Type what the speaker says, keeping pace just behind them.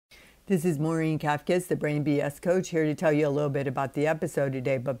This is Maureen Kafkas, the Brain BS coach, here to tell you a little bit about the episode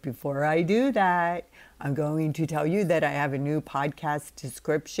today. But before I do that, I'm going to tell you that I have a new podcast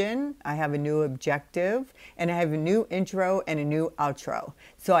description, I have a new objective, and I have a new intro and a new outro.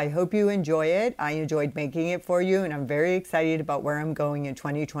 So I hope you enjoy it. I enjoyed making it for you, and I'm very excited about where I'm going in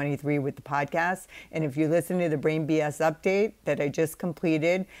 2023 with the podcast. And if you listen to the Brain BS update that I just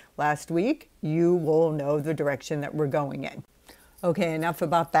completed last week, you will know the direction that we're going in. Okay, enough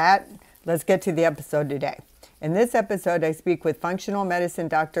about that. Let's get to the episode today. In this episode, I speak with functional medicine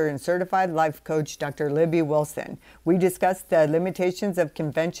doctor and certified life coach, Dr. Libby Wilson. We discuss the limitations of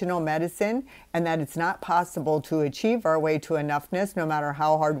conventional medicine and that it's not possible to achieve our way to enoughness no matter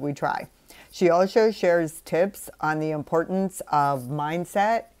how hard we try. She also shares tips on the importance of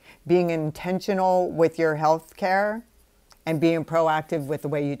mindset, being intentional with your health care, and being proactive with the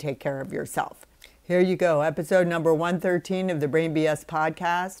way you take care of yourself. Here you go, episode number 113 of the Brain BS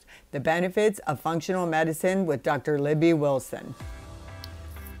podcast, The Benefits of Functional Medicine with Dr. Libby Wilson.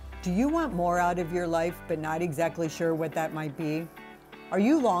 Do you want more out of your life but not exactly sure what that might be? Are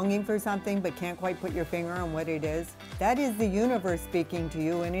you longing for something but can't quite put your finger on what it is? That is the universe speaking to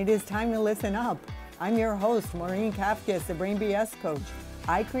you, and it is time to listen up. I'm your host, Maureen Kafkas, the Brain BS coach.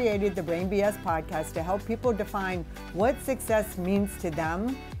 I created the Brain BS podcast to help people define what success means to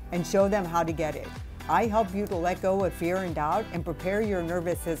them and show them how to get it. I help you to let go of fear and doubt and prepare your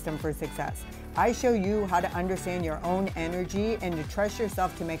nervous system for success. I show you how to understand your own energy and to trust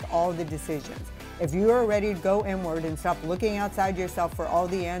yourself to make all the decisions. If you are ready to go inward and stop looking outside yourself for all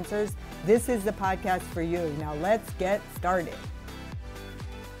the answers, this is the podcast for you. Now let's get started.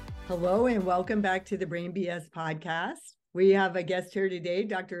 Hello and welcome back to the Brain BS podcast. We have a guest here today,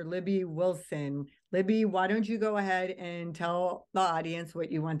 Dr. Libby Wilson. Libby, why don't you go ahead and tell the audience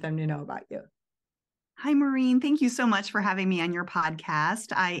what you want them to know about you? Hi, Maureen. Thank you so much for having me on your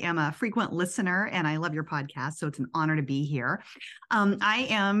podcast. I am a frequent listener and I love your podcast, so it's an honor to be here. I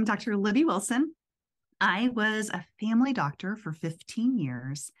am Dr. Libby Wilson. I was a family doctor for 15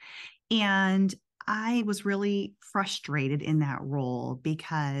 years, and I was really frustrated in that role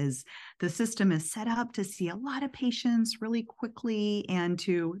because the system is set up to see a lot of patients really quickly and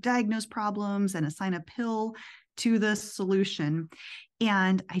to diagnose problems and assign a pill to the solution.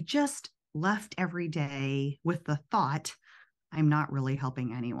 And I just left every day with the thought, I'm not really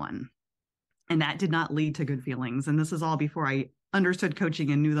helping anyone. And that did not lead to good feelings. And this is all before I understood coaching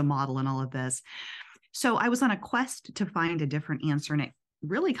and knew the model and all of this. So I was on a quest to find a different answer, and it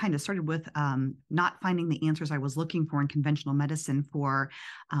really kind of started with not finding the answers I was looking for in conventional medicine for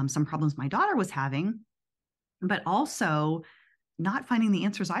some problems my daughter was having, but also not finding the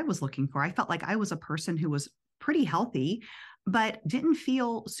answers I was looking for. I felt like I was a person who was pretty healthy, but didn't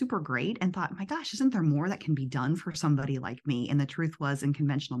feel super great, and thought, my gosh, isn't there more that can be done for somebody like me? And the truth was, in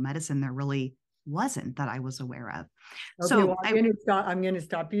conventional medicine, there really wasn't, that I was aware of. Okay, So well, I'm going to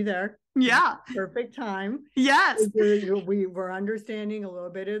stop you there. Yeah. Perfect time. Yes. We were understanding a little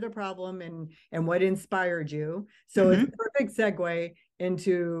bit of the problem and what inspired you. So It's a perfect segue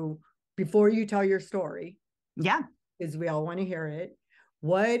into, before you tell your story. Yeah. Because we all want to hear it.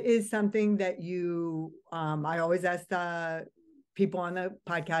 What is something that you, I always ask the people on the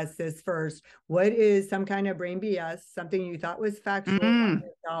podcast this first, what is some kind of brain BS, something you thought was factual about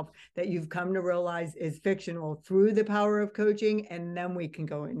yourself that you've come to realize is fictional through the power of coaching? And then we can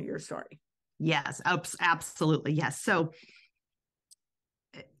go into your story. Yes, absolutely. Yes. So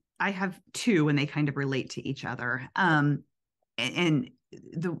I have two, and they kind of relate to each other. And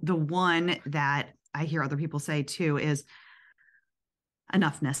the one that I hear other people say too is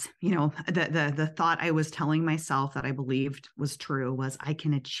enoughness. You know, the thought I was telling myself that I believed was true was, I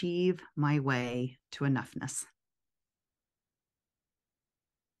can achieve my way to enoughness.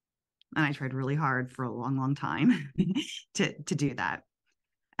 And I tried really hard for a long, long time to do that.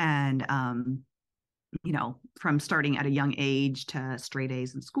 And, you know, from starting at a young age to straight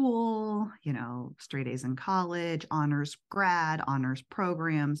A's in school, you know, straight A's in college, honors grad, honors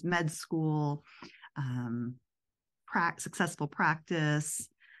programs, med school, successful practice,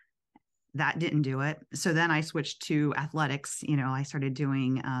 that didn't do it. So then I switched to athletics. You know, I started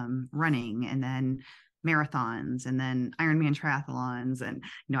doing running, and then marathons, and then Ironman triathlons. And,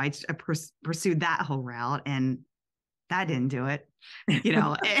 you know, I pursued that whole route, and that didn't do it. You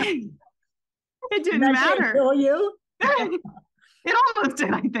know, it didn't matter. Kill you? It almost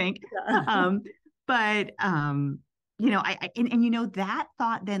did, I think. Yeah. But you know, and you know, that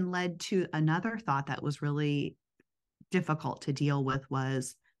thought then led to another thought that was really difficult to deal with,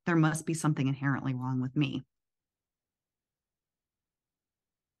 was there must be something inherently wrong with me.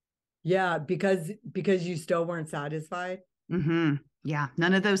 Yeah, because you still weren't satisfied. Yeah.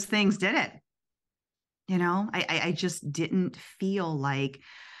 None of those things did it. I just didn't feel like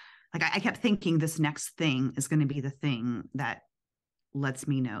I kept thinking this next thing is going to be the thing that lets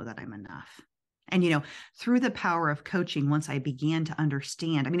me know that I'm enough. And, through the power of coaching, once I began to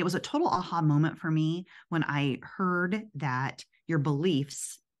understand, it was a total aha moment for me when I heard that your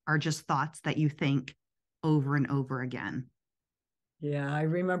beliefs are just thoughts that you think over and over again. Yeah, I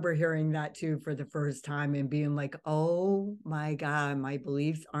remember hearing that too for the first time and being like, oh my God, my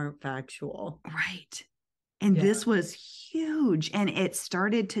beliefs aren't factual. Right. And Yeah. this was huge. And it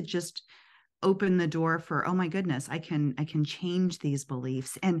started to just open the door for, oh my goodness, I can change these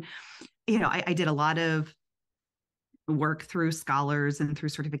beliefs. And, I did a lot of work through scholars and through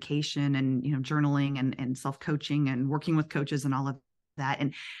certification and, journaling and self-coaching and working with coaches and all of that.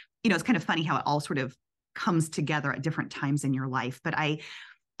 And, it's kind of funny how it all sort of comes together at different times in your life. But I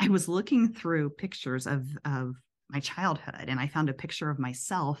was looking through pictures of my childhood, and I found a picture of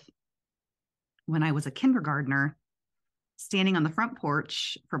myself when I was a kindergartner standing on the front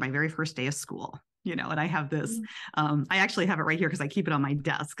porch for my very first day of school. And I have this, I actually have it right here because I keep it on my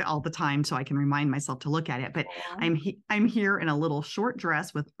desk all the time so I can remind myself to look at it. But I'm here in a little short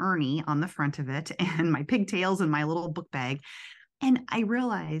dress with Ernie on the front of it and my pigtails and my little book bag. And I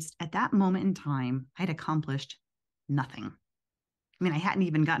realized at that moment in time, I'd accomplished nothing. I hadn't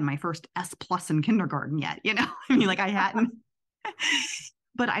even gotten my first S+ in kindergarten yet, I hadn't.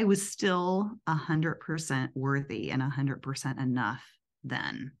 But I was still 100% worthy and 100% enough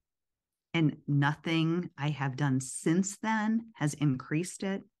then. And nothing I have done since then has increased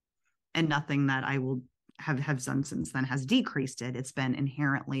it. And nothing that I will have done since then has decreased it. It's been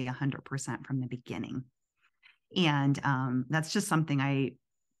inherently 100% from the beginning. And that's just something I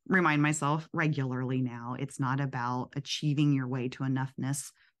remind myself regularly now. It's not about achieving your way to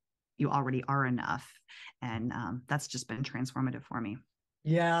enoughness. You already are enough. And that's just been transformative for me.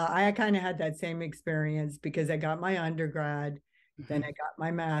 Yeah, I kind of had that same experience because I got my undergrad, then I got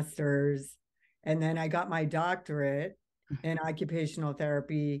my master's, and then I got my doctorate in occupational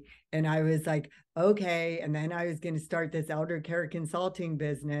therapy. And I was like, okay. And then I was going to start this elder care consulting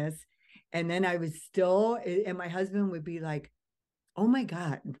business. And then I was still, and my husband would be like, oh my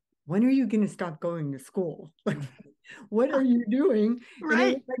God, when are you going to stop going to school? Like, what are you doing? Right.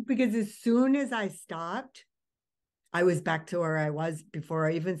 And it was like, because as soon as I stopped, I was back to where I was before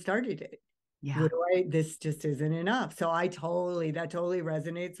I even started it. Yeah. This just isn't enough. So that totally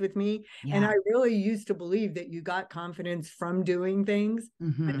resonates with me. Yeah. And I really used to believe that you got confidence from doing things,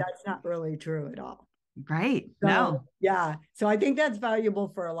 but that's not really true at all. Right. So, no. Yeah. So I think that's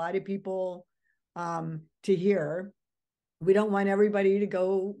valuable for a lot of people to hear. We don't want everybody to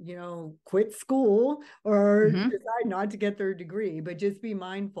go, quit school or decide not to get their degree, but just be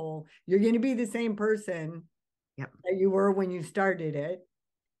mindful. You're going to be the same person that you were when you started it,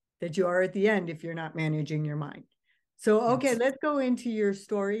 that you are at the end if you're not managing your mind. So, okay, let's go into your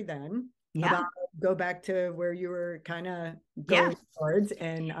story then. Yeah. Go back to where you were kind of going towards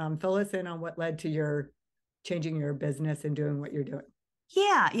and fill us in on what led to your changing your business and doing what you're doing.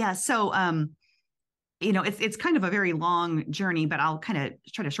 Yeah. Yeah. So, it's kind of a very long journey, but I'll kind of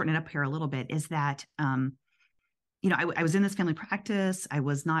try to shorten it up here a little bit, is that, I was in this family practice. I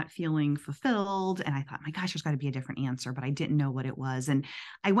was not feeling fulfilled. And I thought, my gosh, there's got to be a different answer, but I didn't know what it was. And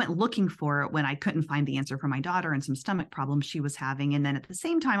I went looking for it when I couldn't find the answer for my daughter and some stomach problems she was having. And then at the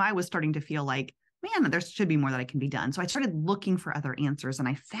same time, I was starting to feel like, man, there should be more that I can be done. So I started looking for other answers, and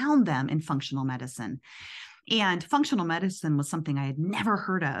I found them in functional medicine. And functional medicine was something I had never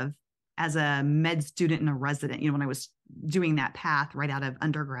heard of as a med student and a resident, when I was doing that path right out of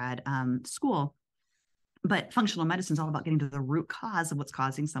undergrad school. But functional medicine is all about getting to the root cause of what's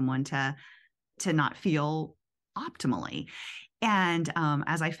causing someone to not feel optimally. And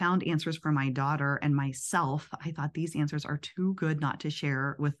as I found answers for my daughter and myself, I thought these answers are too good not to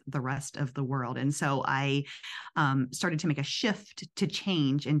share with the rest of the world. And so I started to make a shift to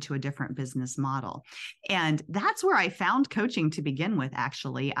change into a different business model. And that's where I found coaching to begin with.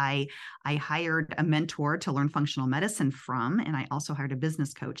 Actually, I hired a mentor to learn functional medicine from, and I also hired a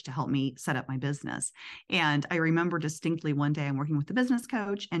business coach to help me set up my business. And I remember distinctly one day I'm working with the business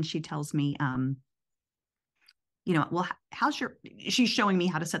coach, and she tells me, well, she's showing me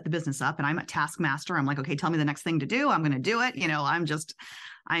how to set the business up, and I'm a taskmaster. I'm like, okay, tell me the next thing to do. I'm going to do it.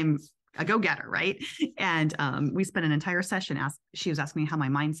 I'm a go-getter. Right. And we spent an entire session. She was asking me how my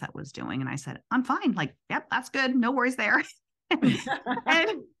mindset was doing. And I said, I'm fine. Like, yep, that's good. No worries there.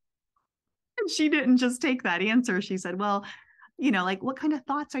 and she didn't just take that answer. She said, well, what kind of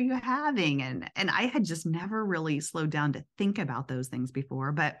thoughts are you having? And I had just never really slowed down to think about those things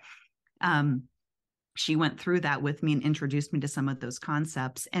before. But she went through that with me and introduced me to some of those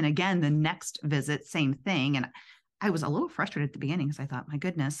concepts. And again, the next visit, same thing. And I was a little frustrated at the beginning because I thought, my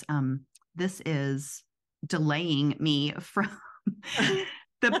goodness, this is delaying me from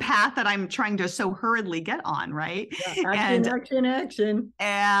the path that I'm trying to so hurriedly get on, right? Yeah, action.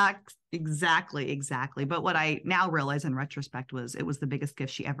 Exactly. But what I now realize in retrospect was it was the biggest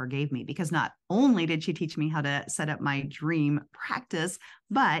gift she ever gave me, because not only did she teach me how to set up my dream practice,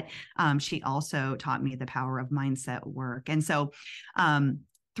 but she also taught me the power of mindset work. And so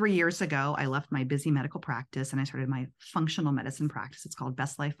 3 years ago, I left my busy medical practice and I started my functional medicine practice. It's called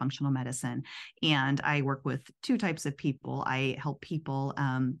Life FunctionalMedicine. And I work with two types of people. I help people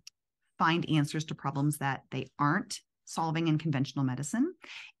find answers to problems that they aren't solving in conventional medicine.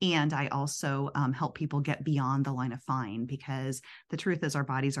 And I also help people get beyond the line of fine, because the truth is our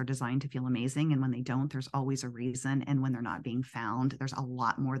bodies are designed to feel amazing. And when they don't, there's always a reason. And when they're not being found, there's a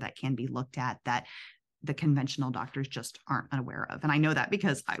lot more that can be looked at that the conventional doctors just aren't unaware of. And I know that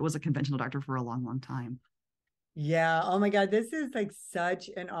because I was a conventional doctor for a long, long time. Yeah. Oh my God. This is like such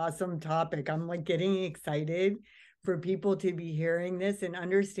an awesome topic. I'm like getting excited for people to be hearing this and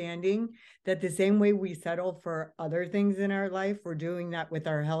understanding that the same way we settle for other things in our life, we're doing that with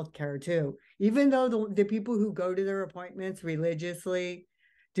our healthcare too. Even though the people who go to their appointments religiously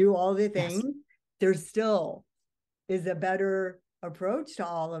do all the things, yes, there still is a better approach to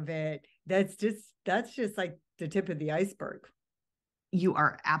all of it. That's just like the tip of the iceberg. You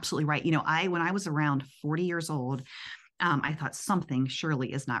are absolutely right. You know, when I was around 40 years old, I thought something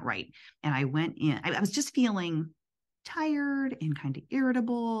surely is not right. And I went in, I was just feeling tired and kind of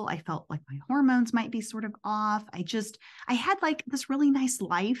irritable. I felt like my hormones might be sort of off. I had like this really nice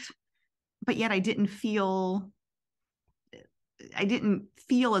life, but yet I didn't feel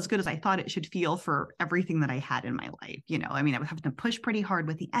as good as I thought it should feel for everything that I had in my life. You know, I mean, I was having to push pretty hard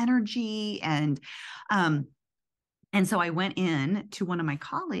with the energy. And so I went in to one of my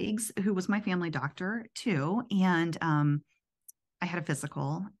colleagues who was my family doctor too. And I had a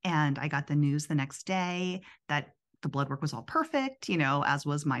physical, and I got the news the next day that the blood work was all perfect, you know, as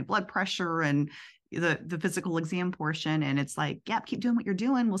was my blood pressure and the physical exam portion. And it's like, yeah, keep doing what you're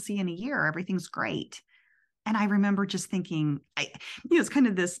doing. We'll see you in a year. Everything's great. And I remember just thinking, it's kind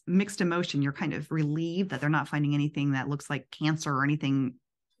of this mixed emotion. You're kind of relieved that they're not finding anything that looks like cancer or anything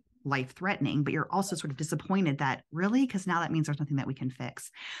life-threatening, but you're also sort of disappointed that really, because now that means there's nothing that we can fix.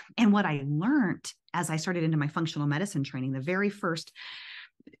 And what I learned as I started into my functional medicine training, the very first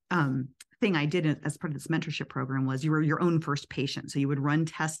thing I did as part of this mentorship program was you were your own first patient. So you would run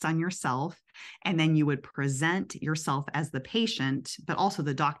tests on yourself, and then you would present yourself as the patient, but also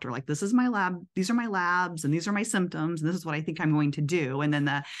the doctor, like, this is my lab, these are my labs, and these are my symptoms, and this is what I think I'm going to do. And then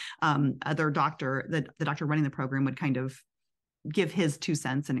the other doctor, the doctor running the program, would kind of give his 2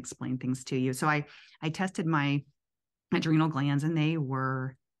 cents and explain things to you. So I tested my adrenal glands, and they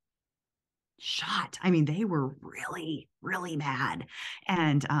were shot. I mean, they were really, really bad.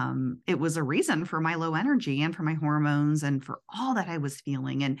 And it was a reason for my low energy and for my hormones and for all that I was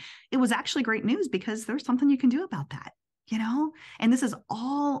feeling. And it was actually great news, because there's something you can do about that, you know? And this is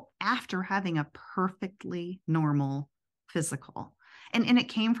all after having a perfectly normal physical. And it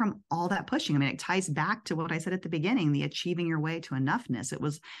came from all that pushing. I mean, it ties back to what I said at the beginning, the achieving your way to enoughness. It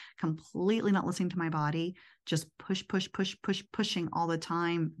was completely not listening to my body, just pushing all the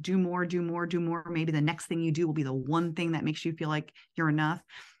time. Do more. Maybe the next thing you do will be the one thing that makes you feel like you're enough.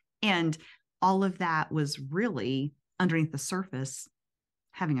 And all of that was really underneath the surface,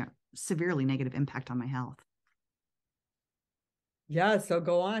 having a severely negative impact on my health. Yeah. So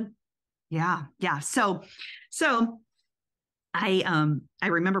go on. Yeah. So I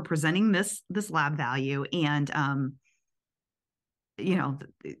remember presenting this lab value, and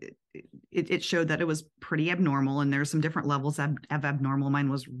it showed that it was pretty abnormal, and there's some different levels of abnormal. Mine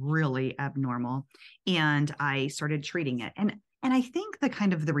was really abnormal, and I started treating it. And I think the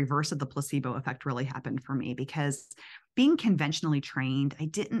kind of the reverse of the placebo effect really happened for me, because being conventionally trained, I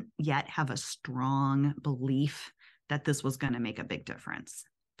didn't yet have a strong belief that this was going to make a big difference.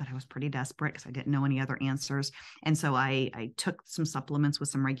 But I was pretty desperate because I didn't know any other answers. And so I took some supplements with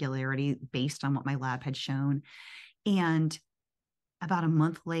some regularity based on what my lab had shown. And about a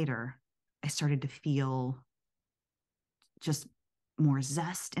month later, I started to feel just more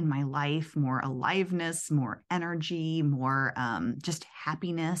zest in my life, more aliveness, more energy, more just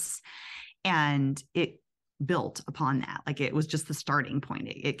happiness. And it built upon that. Like, it was just the starting point.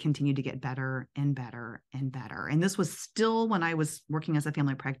 It continued to get better and better and better. And this was still when I was working as a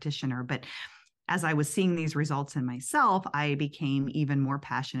family practitioner. But as I was seeing these results in myself, I became even more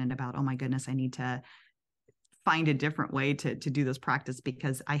passionate about, oh my goodness, I need to find a different way to do this practice,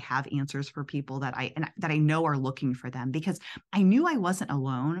 because I have answers for people that I know are looking for them, because I knew I wasn't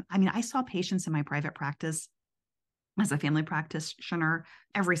alone. I mean, I saw patients in my private practice as a family practitioner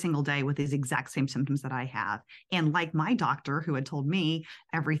every single day with these exact same symptoms that I have. And like my doctor who had told me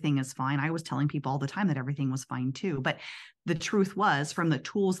everything is fine, I was telling people all the time that everything was fine too. But the truth was, from the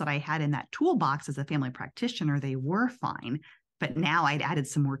tools that I had in that toolbox as a family practitioner, they were fine. But now I'd added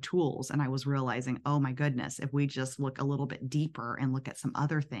some more tools, and I was realizing, oh my goodness, if we just look a little bit deeper and look at some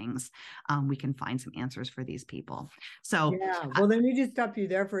other things, we can find some answers for these people. So yeah, well, let me just stop you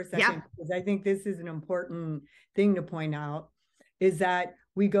there for a second, yeah. because I think this is an important thing to point out, is that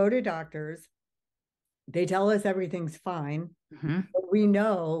we go to doctors, they tell us everything's fine, but we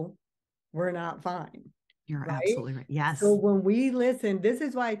know we're not fine. You're right? absolutely right. Yes. So when we listen, this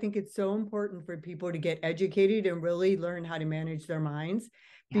is why I think it's so important for people to get educated and really learn how to manage their minds,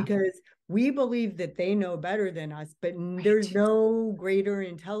 because we believe that they know better than us, but there's no greater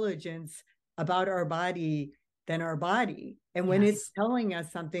intelligence about our body than our body. And when it's telling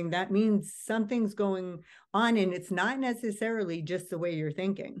us something, that means something's going on, and it's not necessarily just the way you're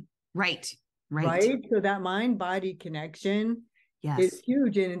thinking. Right. So that mind-body connection is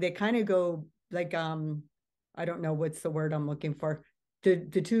huge, and they kind of go like, I don't know what's the word I'm looking for.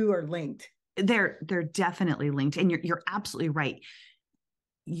 The two are linked. They're definitely linked. And you're absolutely right.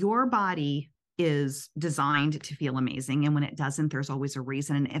 Your body is designed to feel amazing. And when it doesn't, there's always a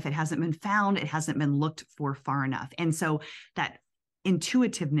reason. And if it hasn't been found, it hasn't been looked for far enough. And so that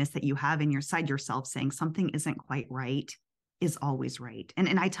intuitiveness that you have in your side yourself saying something isn't quite right is always right.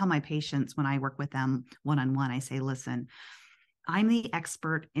 And I tell my patients when I work with them one-on-one, I say, listen, I'm the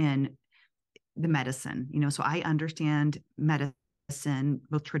expert in the medicine, so I understand medicine,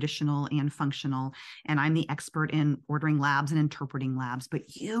 both traditional and functional, and I'm the expert in ordering labs and interpreting labs,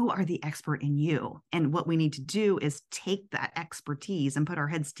 but you are the expert in you. And what we need to do is take that expertise and put our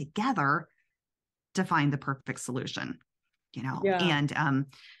heads together to find the perfect solution, and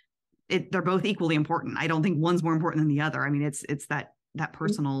they're both equally important. I don't think one's more important than the other. I mean, it's that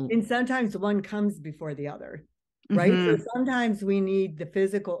personal. And sometimes one comes before the other, right? So sometimes we need the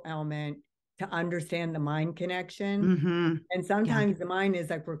physical element to understand the mind connection. And sometimes the mind is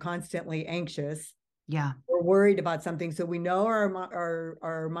like, we're constantly anxious. We're worried about something. So we know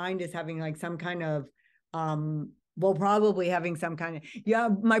our mind is having like some kind of, probably having some kind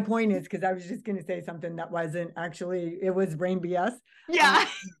of, my point is, because I was just going to say something that wasn't actually, it was brain BS.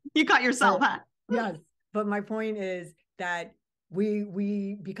 You caught yourself, huh? Yes. But my point is that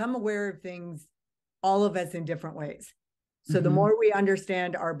we become aware of things, all of us, in different ways. So the more we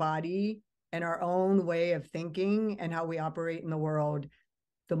understand our body and our own way of thinking and how we operate in the world,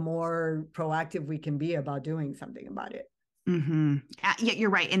 the more proactive we can be about doing something about it. Yeah, you're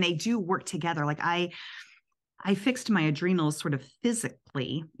right. And they do work together. Like I fixed my adrenals sort of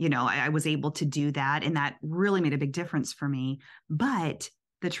physically, I was able to do that. And that really made a big difference for me. But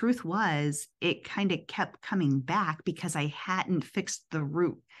the truth was, it kind of kept coming back because I hadn't fixed the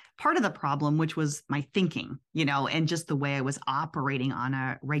root part of the problem, which was my thinking, and just the way I was operating on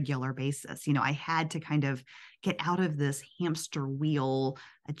a regular basis. I had to kind of get out of this hamster wheel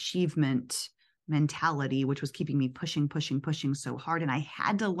achievement mentality, which was keeping me pushing so hard. And I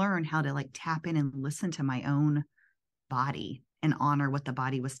had to learn how to tap in and listen to my own body and honor what the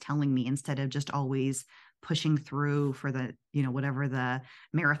body was telling me, instead of just always pushing through for the, whatever the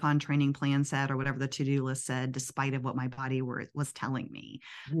marathon training plan said or whatever the to-do list said, despite of what my body was telling me.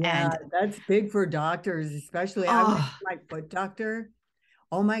 Yeah, and that's big for doctors, especially. I went to my foot doctor.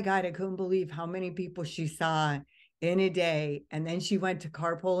 Oh my God, I couldn't believe how many people she saw in a day. And then she went to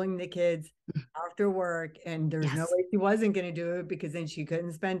carpooling the kids after work, and there's no way she wasn't going to do it, because then she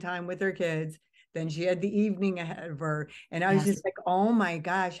couldn't spend time with her kids. Then she had the evening ahead of her. And I was just like, oh my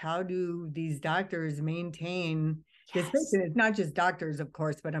gosh, how do these doctors maintain this patient? It's not just doctors, of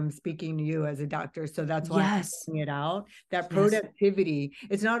course, but I'm speaking to you as a doctor. So that's why I'm pointing it out. That productivity,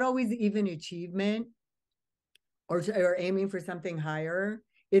 it's not always even achievement or aiming for something higher.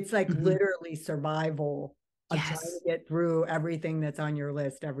 It's like literally survival of trying to get through everything that's on your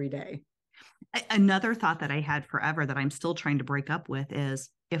list every day. Another thought that I had forever that I'm still trying to break up with is,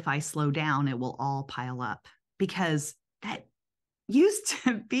 if I slow down, it will all pile up, because that used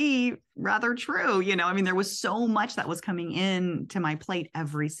to be rather true. I mean, there was so much that was coming in to my plate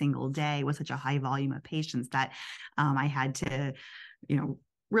every single day with such a high volume of patients that I had to,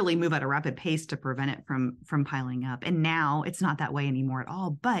 really move at a rapid pace to prevent it from piling up. And now it's not that way anymore at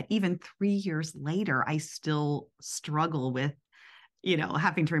all. But even 3 years later, I still struggle with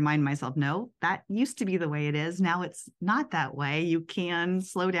having to remind myself, no, that used to be the way it is. Now it's not that way. You can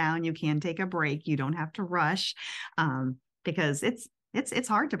slow down. You can take a break. You don't have to rush, because it's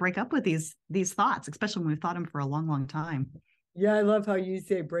hard to break up with these thoughts, especially when we've thought them for a long, long time. Yeah, I love how you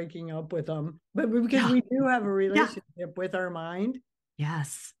say breaking up with them, but because we do have a relationship with our mind.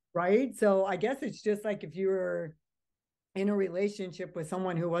 Yes. Right. So I guess it's just like if you were in a relationship with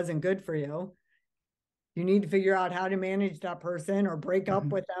someone who wasn't good for you, you need to figure out how to manage that person or break up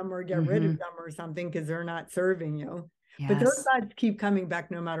with them or get rid of them or something because they're not serving you. Yes. But those thoughts keep coming back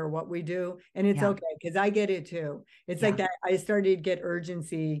no matter what we do. And it's okay because I get it too. It's like that. I started to get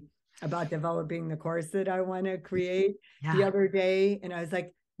urgency about developing the course that I want to create the other day. And I was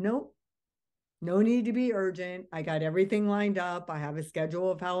like, nope, no need to be urgent. I got everything lined up. I have a schedule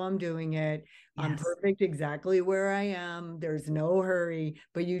of how I'm doing it. I'm perfect exactly where I am. There's no hurry.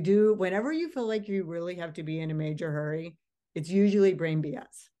 But you do, whenever you feel like you really have to be in a major hurry, it's usually brain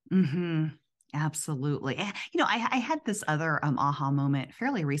BS. Absolutely. I had this other aha moment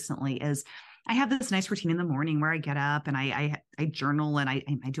fairly recently. Is I have this nice routine in the morning where I get up and I journal and I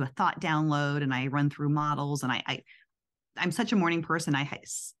do a thought download and I run through models, and I'm such a morning person.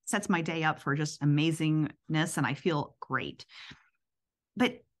 Sets my day up for just amazingness and I feel great.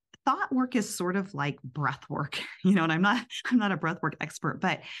 But thought work is sort of like breath work, and I'm not a breath work expert,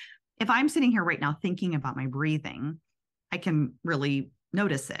 but if I'm sitting here right now thinking about my breathing, I can really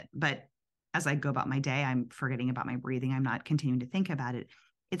notice it. But as I go about my day, I'm forgetting about my breathing. I'm not continuing to think about it.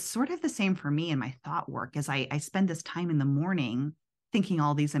 It's sort of the same for me in my thought work, as I spend this time in the morning thinking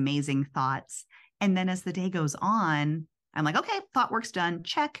all these amazing thoughts. And then as the day goes on, I'm like, okay, thought work's done.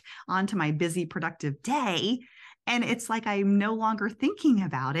 Check on to my busy, productive day. And it's like I'm no longer thinking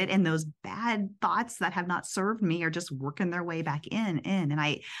about it. And those bad thoughts that have not served me are just working their way back in. And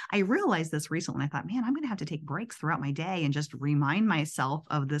I realized this recently. I thought, man, I'm going to have to take breaks throughout my day and just remind myself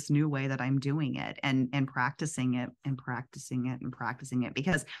of this new way that I'm doing it and practicing it and practicing it and practicing it,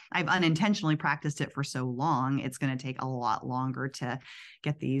 because I've unintentionally practiced it for so long. It's going to take a lot longer to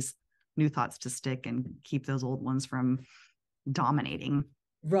get these new thoughts to stick and keep those old ones from dominating.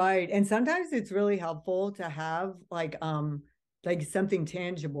 Right. And sometimes it's really helpful to have like something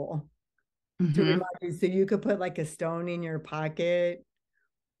tangible to remind you. So you could put like a stone in your pocket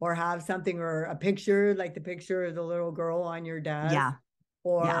or have something, or a picture, like the picture of the little girl on your desk,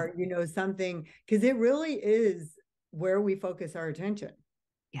 or, something, because it really is where we focus our attention.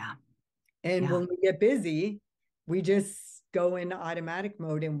 And when we get busy, we just go into automatic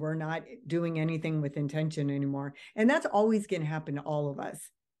mode and we're not doing anything with intention anymore. And that's always going to happen to all of us,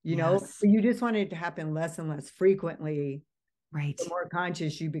 but you just want it to happen less and less frequently. Right. The more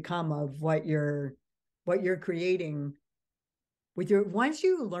conscious you become of what you're creating with your, once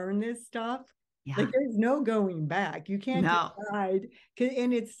you learn this stuff, like there's no going back. You can't decide,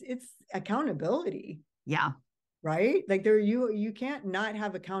 and it's accountability. Right. Like you can't not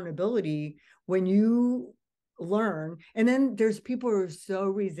have accountability when you learn. And then there's people who are so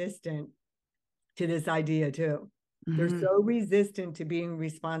resistant to this idea too. They're so resistant to being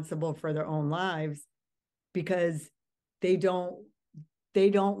responsible for their own lives because they don't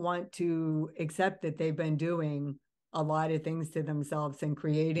want to accept that they've been doing a lot of things to themselves and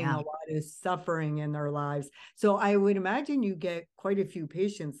creating a lot of suffering in their lives. So I would imagine you get quite a few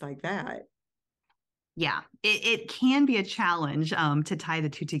patients like that. Yeah, it can be a challenge to tie the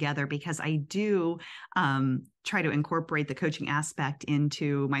two together, because I do try to incorporate the coaching aspect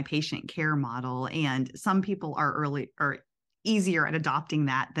into my patient care model. And some people are easier at adopting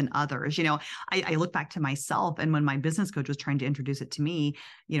that than others. I look back to myself, and when my business coach was trying to introduce it to me,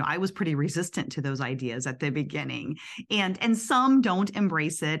 I was pretty resistant to those ideas at the beginning, and some don't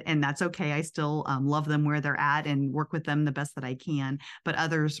embrace it, and that's okay. I still love them where they're at and work with them the best that I can, but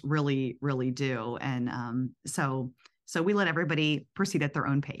others really, really do. And so we let everybody proceed at their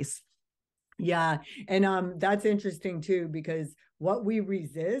own pace. Yeah. And that's interesting too, because what we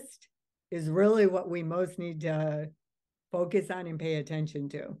resist is really what we most need to focus on and pay attention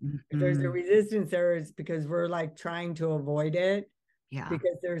to. If there's a resistance there, it's because we're like trying to avoid it.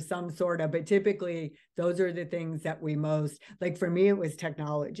 Because there's some sort of, but typically those are the things that we most, like for me, it was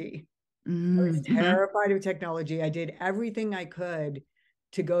technology. I was terrified of technology. I did everything I could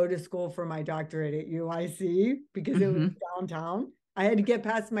to go to school for my doctorate at UIC because it was downtown. I had to get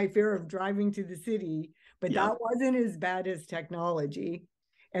past my fear of driving to the city, but that wasn't as bad as technology.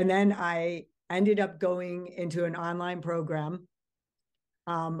 And then I ended up going into an online program.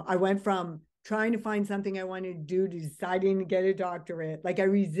 I went from trying to find something I wanted to do to deciding to get a doctorate. Like I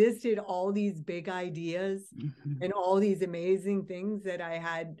resisted all these big ideas and all these amazing things that I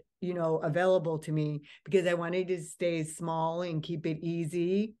had available to me because I wanted to stay small and keep it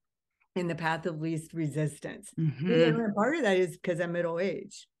easy in the path of least resistance. And part of that is because I'm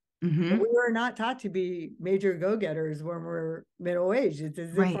middle-aged. But we were not taught to be major go-getters when we're middle-aged. It's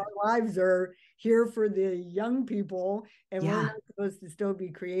as if Right. our lives are here for the young people, and we're Yeah. not supposed to still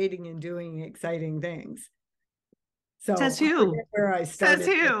be creating and doing exciting things. So Says I who? forget where I Says started.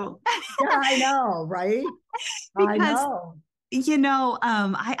 who? Yeah, I know, right? I Because know.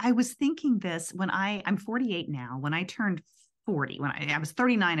 I was thinking this when I'm 48 now. When I turned 40, when I was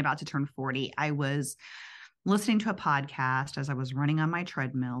 39, about to turn 40, I was listening to a podcast as I was running on my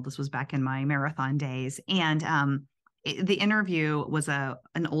treadmill. This was back in my marathon days. And the interview was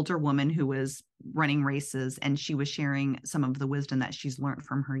an older woman who was running races, and she was sharing some of the wisdom that she's learned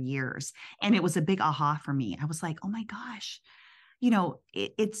from her years. And it was a big aha for me. I was like, oh my gosh,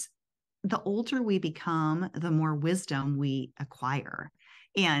 it's the older we become, the more wisdom we acquire.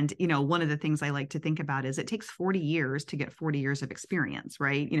 And, one of the things I like to think about is it takes 40 years to get 40 years of experience,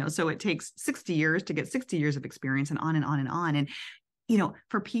 right? So it takes 60 years to get 60 years of experience, and on and on and on. And,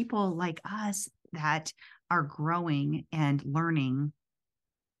 for people like us that are growing and learning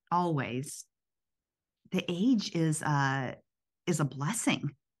always, the age is a blessing,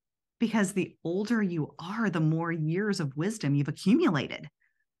 because the older you are, the more years of wisdom you've accumulated.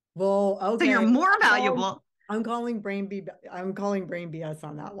 Well, So okay. you're more valuable. I'm calling brain BS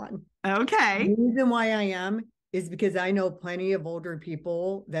on that one. Okay. The reason why I am is because I know plenty of older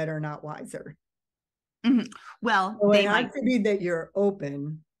people that are not wiser. Well, So they it has might. to be that you're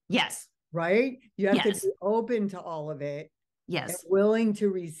open, Yes. right? You have to Yes. be open to all of it and Yes. willing to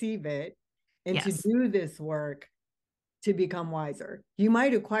receive it and to Yes. do this work to become wiser. You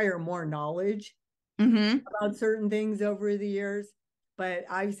might acquire more knowledge about certain things over the years, but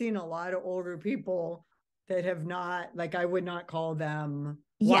I've seen a lot of older people that have not, like, I would not call them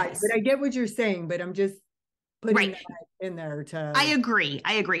wise. Yes. But I get what you're saying, but I'm just putting Right. that in there to. I agree.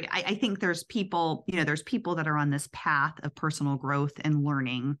 I think there's people that are on this path of personal growth and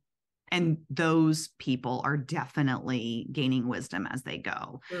learning, and those people are definitely gaining wisdom as they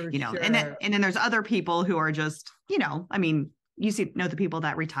go. For And sure. then there's other people who are just, I mean, you know the people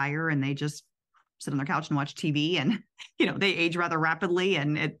that retire and they just sit on their couch and watch TV, and they age rather rapidly,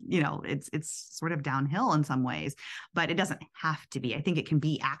 and it's sort of downhill in some ways, but it doesn't have to be. I think it can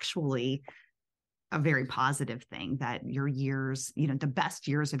be actually a very positive thing that your years, the best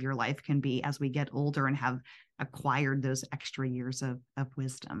years of your life can be as we get older and have acquired those extra years of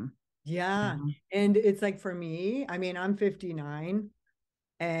wisdom. Yeah. And it's like, for me, I mean, I'm 59.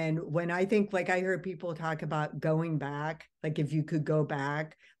 And when I think, like, I hear people talk about going back, like if you could go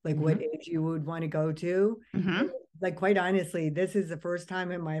back, like what age you would want to go to. Like, quite honestly, this is the first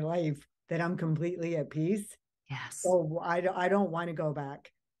time in my life that I'm completely at peace. Yes. So I don't want to go back.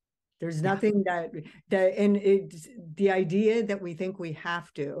 There's nothing and it's the idea that we think we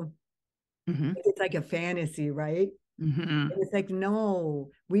have to. It's like a fantasy, right? It's like, no,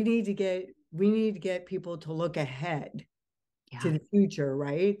 we need to get people to look ahead to the future,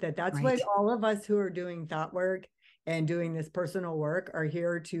 right? That's Right. what all of us who are doing thought work and doing this personal work are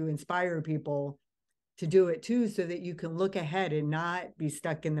here to inspire people to do it too, so that you can look ahead and not be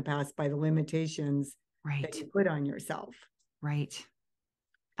stuck in the past by the limitations that you put on yourself. Right.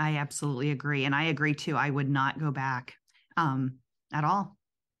 I absolutely agree. And I agree too. I would not go back at all.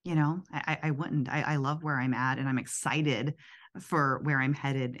 I wouldn't. I love where I'm at, and I'm excited for where I'm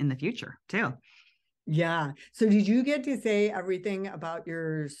headed in the future too. Yeah. So did you get to say everything about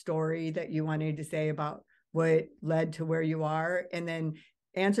your story that you wanted to say about what led to where you are? And then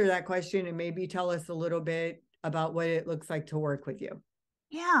answer that question and maybe tell us a little bit about what it looks like to work with you.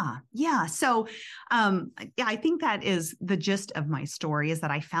 Yeah. So, I think that is the gist of my story, is that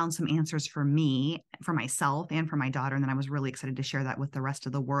I found some answers for me, for myself, and for my daughter. And then I was really excited to share that with the rest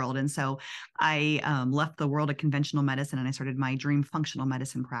of the world. And so I left the world of conventional medicine, and I started my dream functional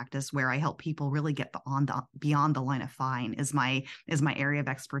medicine practice, where I help people really get beyond the line of fine is my area of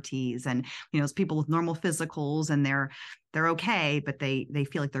expertise. And, it's people with normal physicals, and they're okay, but they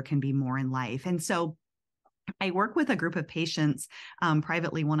feel like there can be more in life. And so I work with a group of patients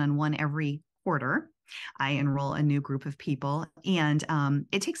privately, one-on-one, every quarter. I enroll a new group of people, and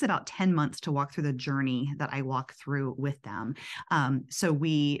it takes about 10 months to walk through the journey that I walk through with them. So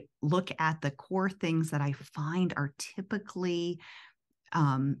we look at the core things that I find are typically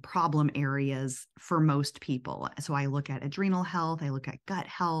problem areas for most people. So I look at adrenal health, I look at gut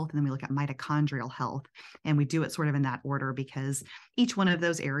health, and then we look at mitochondrial health. And we do it sort of in that order, because each one of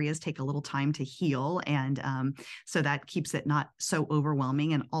those areas take a little time to heal. And so that keeps it not so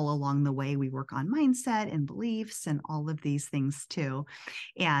overwhelming. And all along the way, we work on mindset and beliefs and all of these things too.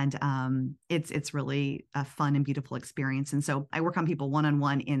 And it's really a fun and beautiful experience. And so I work on people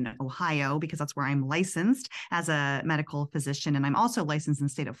one-on-one in Ohio because that's where I'm licensed as a medical physician. And I'm also licensed in the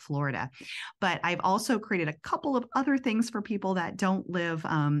state of Florida. But I've also created a couple of other things for people that don't live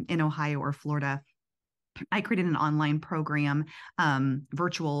in Ohio or Florida. I created an online program,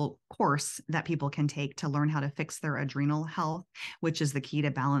 virtual course that people can take to learn how to fix their adrenal health, which is the key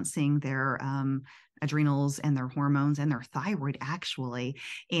to balancing their adrenals and their hormones and their thyroid, actually.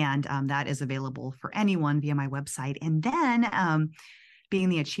 And that is available for anyone via my website. And then being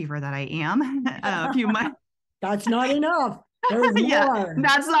the achiever that I am, a few months. That's not enough. There's Yeah, more.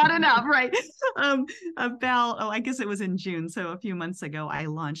 that's not enough, right? I guess it was in June. So a few months ago, I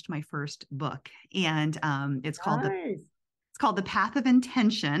launched my first book, and it's called The Path of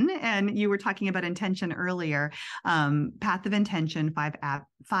Intention. And you were talking about intention earlier. Path of Intention,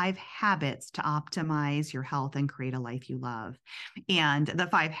 five habits to optimize your health and create a life you love. And the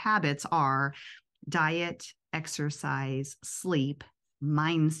 5 habits are diet, exercise, sleep,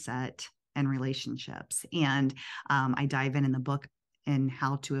 mindset, and relationships. And I dive in the book and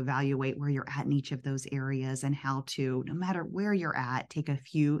how to evaluate where you're at in each of those areas, and how to, no matter where you're at, take a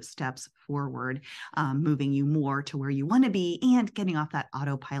few steps forward, moving you more to where you want to be, and getting off that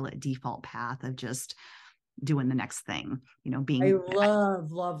autopilot default path of just doing the next thing, I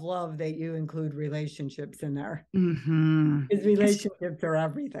love that you include relationships in there. Mm-hmm. Because relationships are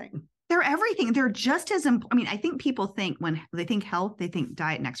everything. They're everything. They're just as important. I mean, I think people think, when they think health, they think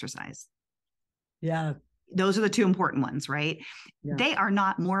diet and exercise. Yeah. Those are the 2 important ones, right? Yeah. They are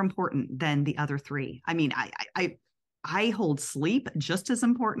not more important than the other 3. I mean, I hold sleep just as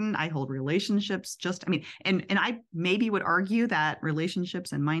important. I hold relationships and I maybe would argue that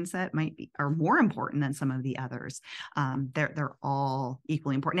relationships and mindset are more important than some of the others. They're all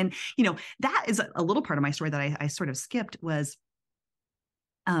equally important. And, that is a little part of my story that I sort of skipped was,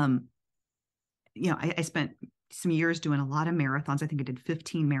 I spent some years doing a lot of marathons. I think I did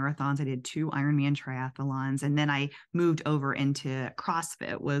 15 marathons. I did 2 Ironman triathlons. And then I moved over into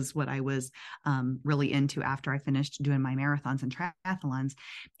CrossFit, was what I was really into after I finished doing my marathons and triathlons.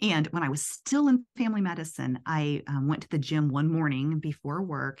 And when I was still in family medicine, I went to the gym one morning before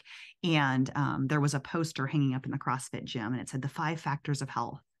work, and there was a poster hanging up in the CrossFit gym, and it said the 5 factors of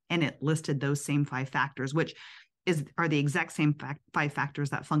health. And it listed those same 5 factors, which are the exact same 5 factors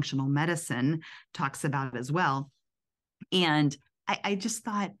that functional medicine talks about as well. And I just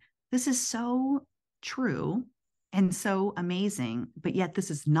thought, this is so true and so amazing, but yet this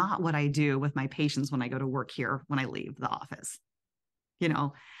is not what I do with my patients when I go to work here, when I leave the office.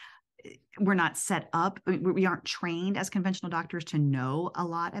 We're not set up. We aren't trained as conventional doctors to know a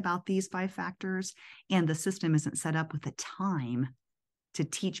lot about these 5 factors. And the system isn't set up with the time to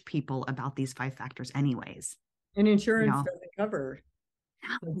teach people about these 5 factors anyways. And insurance doesn't cover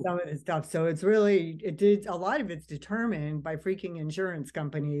some of this stuff. So it's really, a lot of it's determined by freaking insurance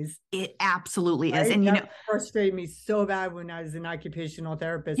companies. It absolutely is. Right? And that frustrated me so bad when I was an occupational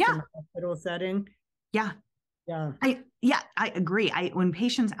therapist in the hospital setting. Yeah. Yeah. I agree. When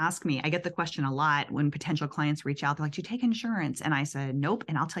patients ask me, I get the question a lot when potential clients reach out. They're like, do you take insurance? And I said, nope.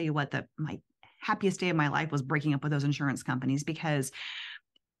 And I'll tell you what, my happiest day of my life was breaking up with those insurance companies, because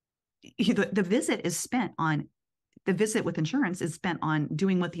the visit with insurance is spent on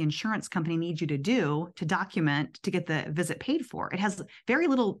doing what the insurance company needs you to do to document to get the visit paid for. It has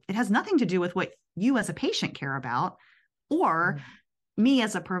nothing to do with what you as a patient care about, or me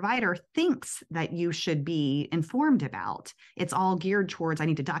as a provider thinks that you should be informed about. It's all geared towards, I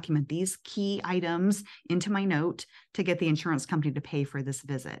need to document these key items into my note to get the insurance company to pay for this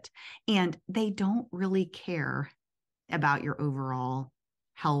visit. And they don't really care about your overall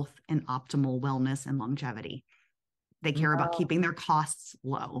health and optimal wellness and longevity. They care about keeping their costs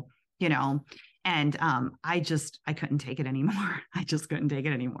low, and I couldn't take it anymore. I just couldn't take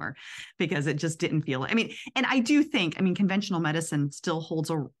it anymore, because it just didn't feel, and I do think, conventional medicine still holds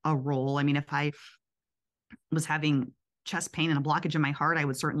a role. If I was having chest pain and a blockage in my heart, I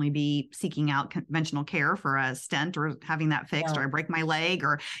would certainly be seeking out conventional care for a stent or having that fixed, or I break my leg,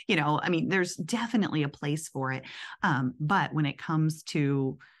 or, there's definitely a place for it. But when it comes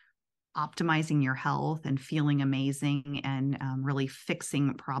to optimizing your health and feeling amazing and really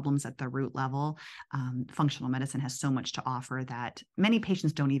fixing problems at the root level, functional medicine has so much to offer that many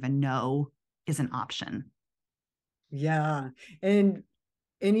patients don't even know is an option. Yeah. And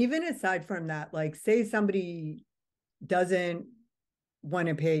even aside from that, like, say somebody doesn't want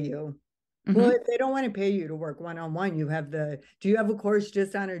to pay you Well, Hmm. if they don't want to pay you to work one-on-one, do you have a course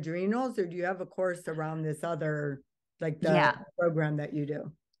just on adrenals, or do you have a course around this other, like the Yeah. program that you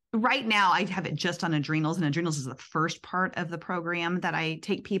do? Right now, I have it just on adrenals, and adrenals is the first part of the program that I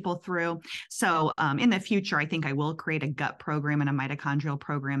take people through. So, in the future, I think I will create a gut program and a mitochondrial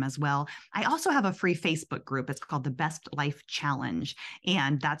program as well. I also have a free Facebook group. It's called the Best Life Challenge,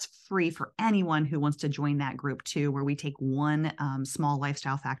 and that's free for anyone who wants to join that group too, where we take one small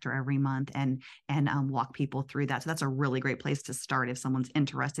lifestyle factor every month and walk people through that. So that's a really great place to start if someone's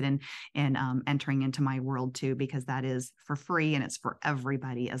interested in entering into my world too, because that is for free and it's for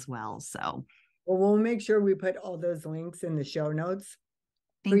everybody as well. So Well, we'll make sure we put all those links in the show notes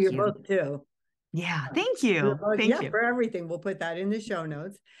for thank your you. book too. Yeah, thank For your you. book, Thank yeah, you. for everything. We'll put that in the show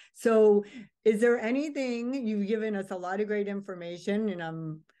notes. So, is there anything you've given us a lot of great information,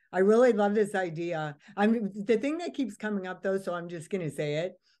 and I really love this idea. The thing that keeps coming up though, so I'm just going to say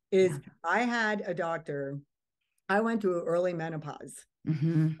it, is Yeah. I had a doctor. I went through early menopause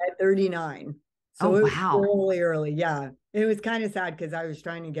Hmm. at 39. Oh, So it was wow. really early. Yeah. It was kind of sad because I was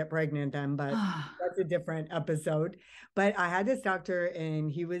trying to get pregnant then, but that's a different episode. But I had this doctor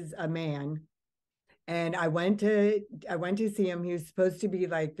and he was a man. And I went to see him. He was supposed to be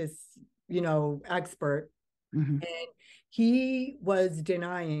like this, expert. Hmm. And he was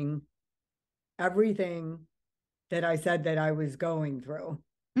denying everything that I said that I was going through.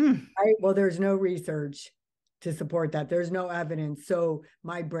 Mm. Well, there's no research to support that. There's no evidence. So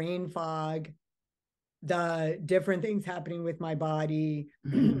my brain fog, the different things happening with my body.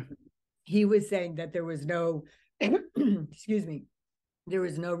 Hmm. He was saying that there was no, excuse me, there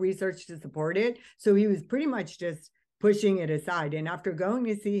was no research to support it. So he was pretty much just pushing it aside. And after going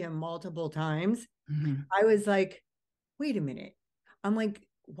to see him multiple times, Hmm. I was like, wait a minute. I'm like,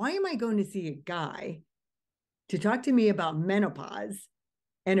 why am I going to see a guy to talk to me about menopause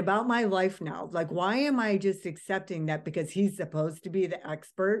and about my life now? Like, why am I just accepting that because he's supposed to be the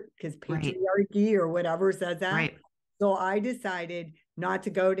expert because Right. patriarchy or whatever says that? Right. So I decided not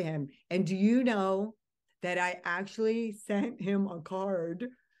to go to him. And do you know that I actually sent him a card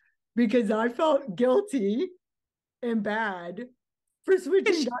because I felt guilty and bad for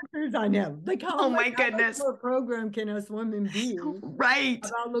switching doctors on him? Oh Like my how much goodness. more program can us women be Right.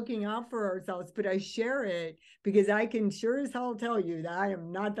 about looking out for ourselves? But I share it because I can sure as hell tell you that I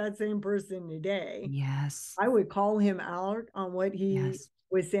am not that same person today. Yes. I would call him out on what he Yes.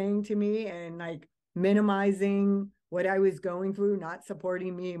 was saying to me and like minimizing what I was going through, not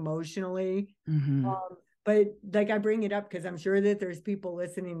supporting me emotionally. Hmm. But like I bring it up because I'm sure that there's people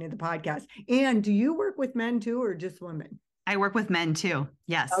listening to the podcast. And do you work with men too or just women? I work with men too.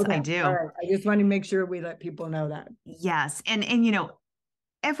 Yes, Okay. I All do. right. I just want to make sure we let people know that. Yes. And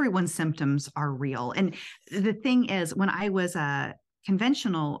everyone's symptoms are real. And the thing is, when I was a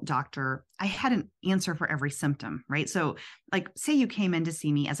conventional doctor, I had an answer for every symptom, right? So, like, say you came in to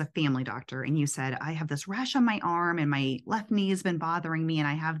see me as a family doctor and you said, I have this rash on my arm and my left knee has been bothering me and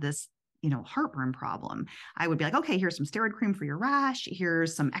I have this heartburn problem. I would be like, okay, here's some steroid cream for your rash,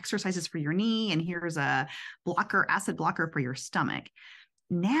 here's some exercises for your knee, and here's a acid blocker for your stomach.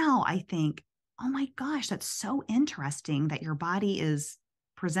 Now I think, oh my gosh, that's so interesting that your body is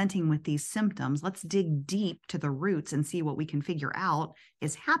presenting with these symptoms. Let's dig deep to the roots and see what we can figure out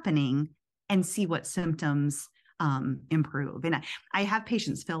is happening and see what symptoms improve. And I have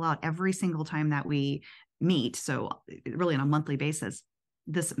patients fill out every single time that we meet. So, really, on a monthly basis,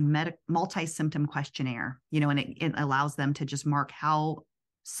 this multi-symptom questionnaire, and it allows them to just mark how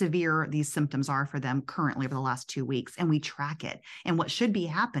severe these symptoms are for them currently over the last 2 weeks, and we track it. And what should be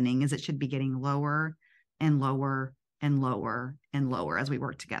happening is it should be getting lower and lower and lower and lower as we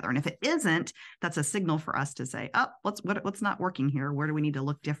work together. And if it isn't, that's a signal for us to say, oh, what's not working here? Where do we need to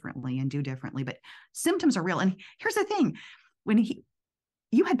look differently and do differently? But symptoms are real. And here's the thing: when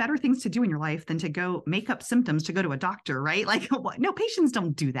you had better things to do in your life than to go make up symptoms to go to a doctor, right? Like, no, patients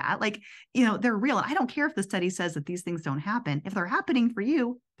don't do that. Like, they're real. And I don't care if the study says that these things don't happen. If they're happening for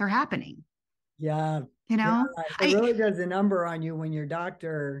you, they're happening. Yeah. You Yeah. know, It really does a number on you when your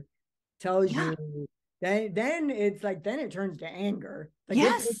doctor tells yeah, you. Then it's like then it turns to anger. Like it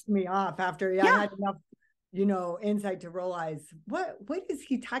yes, picks me off after I yeah, had enough, insight to realize what is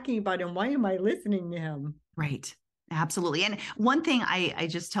he talking about and why am I listening to him? right. Absolutely. And one thing I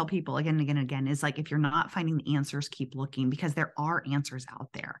just tell people again and again and again is, like, if you're not finding the answers, keep looking, because there are answers out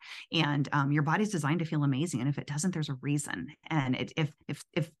there. And your body's designed to feel amazing. And if it doesn't, there's a reason. And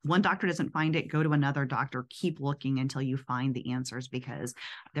if one doctor doesn't find it, go to another doctor. Keep looking until you find the answers, because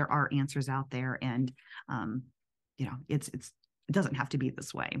there are answers out there. And it doesn't have to be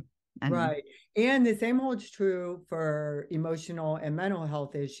this way. And right. And the same holds true for emotional and mental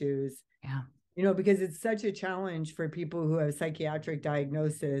health issues. yeah, Because it's such a challenge for people who have psychiatric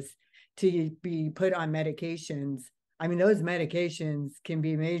diagnosis to be put on medications. I mean, those medications can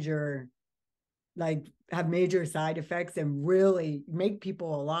be have major side effects and really make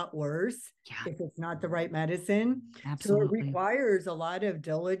people a lot worse if it's not the right medicine. absolutely. So it requires a lot of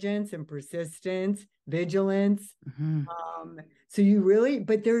diligence and persistence, vigilance. So you really,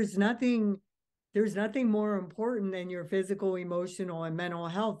 but there's nothing more important than your physical, emotional, and mental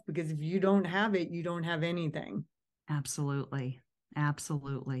health, because if you don't have it, you don't have anything. Absolutely.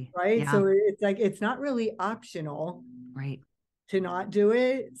 Right. Yeah. So it's like, it's not really optional. Right. To not do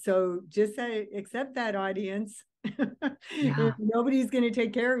it. So just accept that, audience. Yeah. Nobody's going to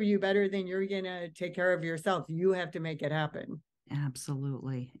take care of you better than you're going to take care of yourself. You have to make it happen.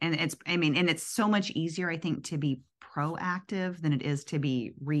 Absolutely. And it's so much easier, I think, to be proactive than it is to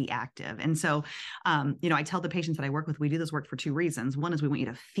be reactive. And so, I tell the patients that I work with, we do this work for two reasons. One is we want you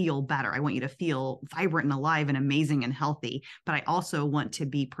to feel better. I want you to feel vibrant and alive and amazing and healthy. But I also want to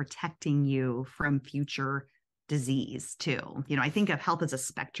be protecting you from future disease too. I think of health as a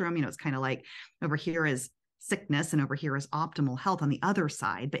spectrum. It's kind of like over here is sickness and over here is optimal health on the other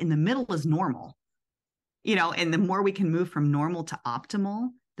side, but in the middle is normal. And the more we can move from normal to optimal,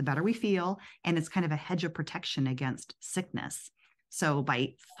 the better we feel. And it's kind of a hedge of protection against sickness. So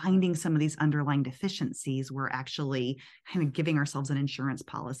by finding some of these underlying deficiencies, we're actually kind of giving ourselves an insurance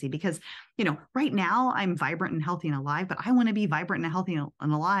policy because, right now I'm vibrant and healthy and alive, but I want to be vibrant and healthy and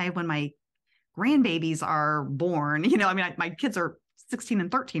alive when my grandbabies are born. My kids are 16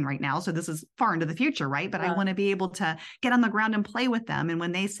 and 13 right now. So this is far into the future, right? But I want to be able to get on the ground and play with them. And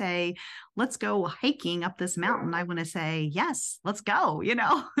when they say, let's go hiking up this mountain, I want to say, yes, let's go,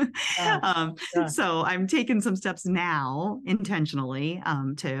 So I'm taking some steps now intentionally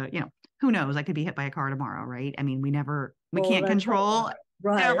to, who knows, I could be hit by a car tomorrow, right? I mean, we can't control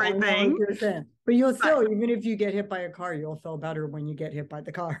everything. But you'll still, even if you get hit by a car, you'll feel better when you get hit by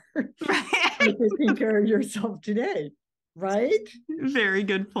the car. You're taking care of yourself today. Right? Very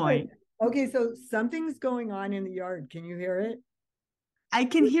good point. Okay, so something's going on in the yard. Can you hear it? I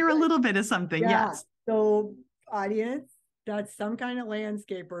can hear a little bit of something. Yeah. Yes. So, audience, that's some kind of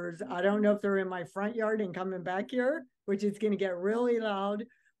landscapers. I don't know if they're in my front yard and coming back here, which is going to get really loud,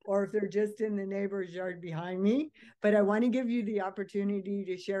 or if they're just in the neighbor's yard behind me. But I want to give you the opportunity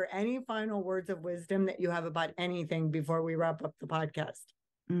to share any final words of wisdom that you have about anything before we wrap up the podcast.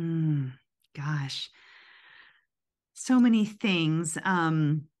 Gosh. So many things.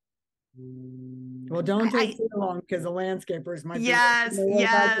 Well, don't take too long because the landscapers might. Yes.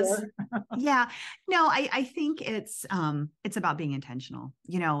 Yeah. No, I think it's about being intentional.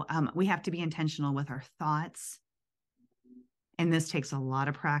 We have to be intentional with our thoughts. And this takes a lot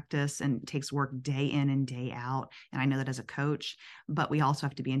of practice and takes work day in and day out. And I know that as a coach, but we also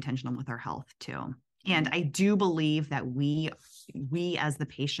have to be intentional with our health too. And I do believe that we as the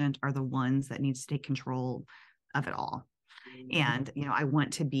patient are the ones that need to take control of it all. And, I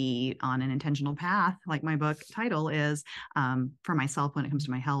want to be on an intentional path, like my book title is, for myself when it comes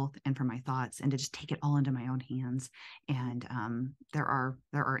to my health and for my thoughts, and to just take it all into my own hands. And there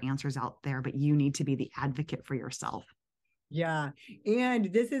are answers out there, but you need to be the advocate for yourself. Yeah.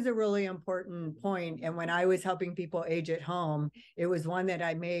 And this is a really important point. And when I was helping people age at home, it was one that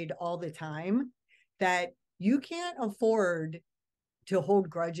I made all the time, that you can't afford to hold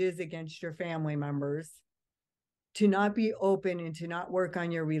grudges against your family members, to not be open and to not work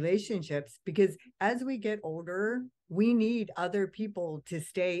on your relationships, because as we get older, we need other people to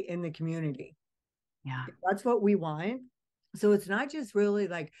stay in the community. Yeah. That's what we want. So it's not just really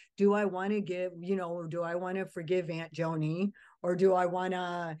like, do I want to give, or do I want to forgive Aunt Joni, or do I want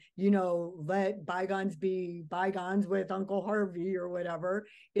to, let bygones be bygones with Uncle Harvey or whatever.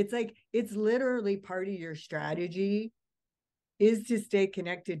 It's like, it's literally part of your strategy is to stay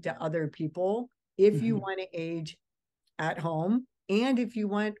connected to other people if you want to age at home and if you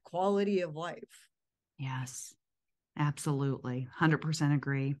want quality of life. Yes, absolutely. 100%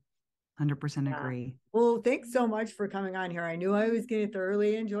 agree. 100% agree. Well, thanks so much for coming on here. I knew I was going to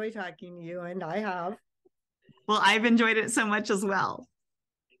thoroughly enjoy talking to you, and I have. Well, I've enjoyed it so much as well.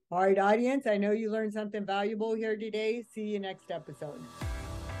 All right, audience, I know you learned something valuable here today. See you next episode.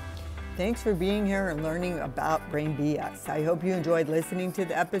 Thanks for being here and learning about Brain BS. I hope you enjoyed listening to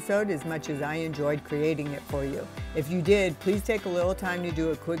the episode as much as I enjoyed creating it for you. If you did, please take a little time to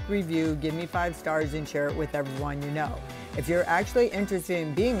do a quick review, give me 5 stars, and share it with everyone you know. If you're actually interested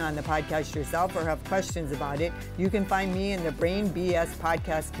in being on the podcast yourself or have questions about it, you can find me in the Brain BS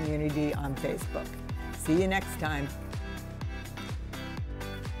podcast community on Facebook. See you next time.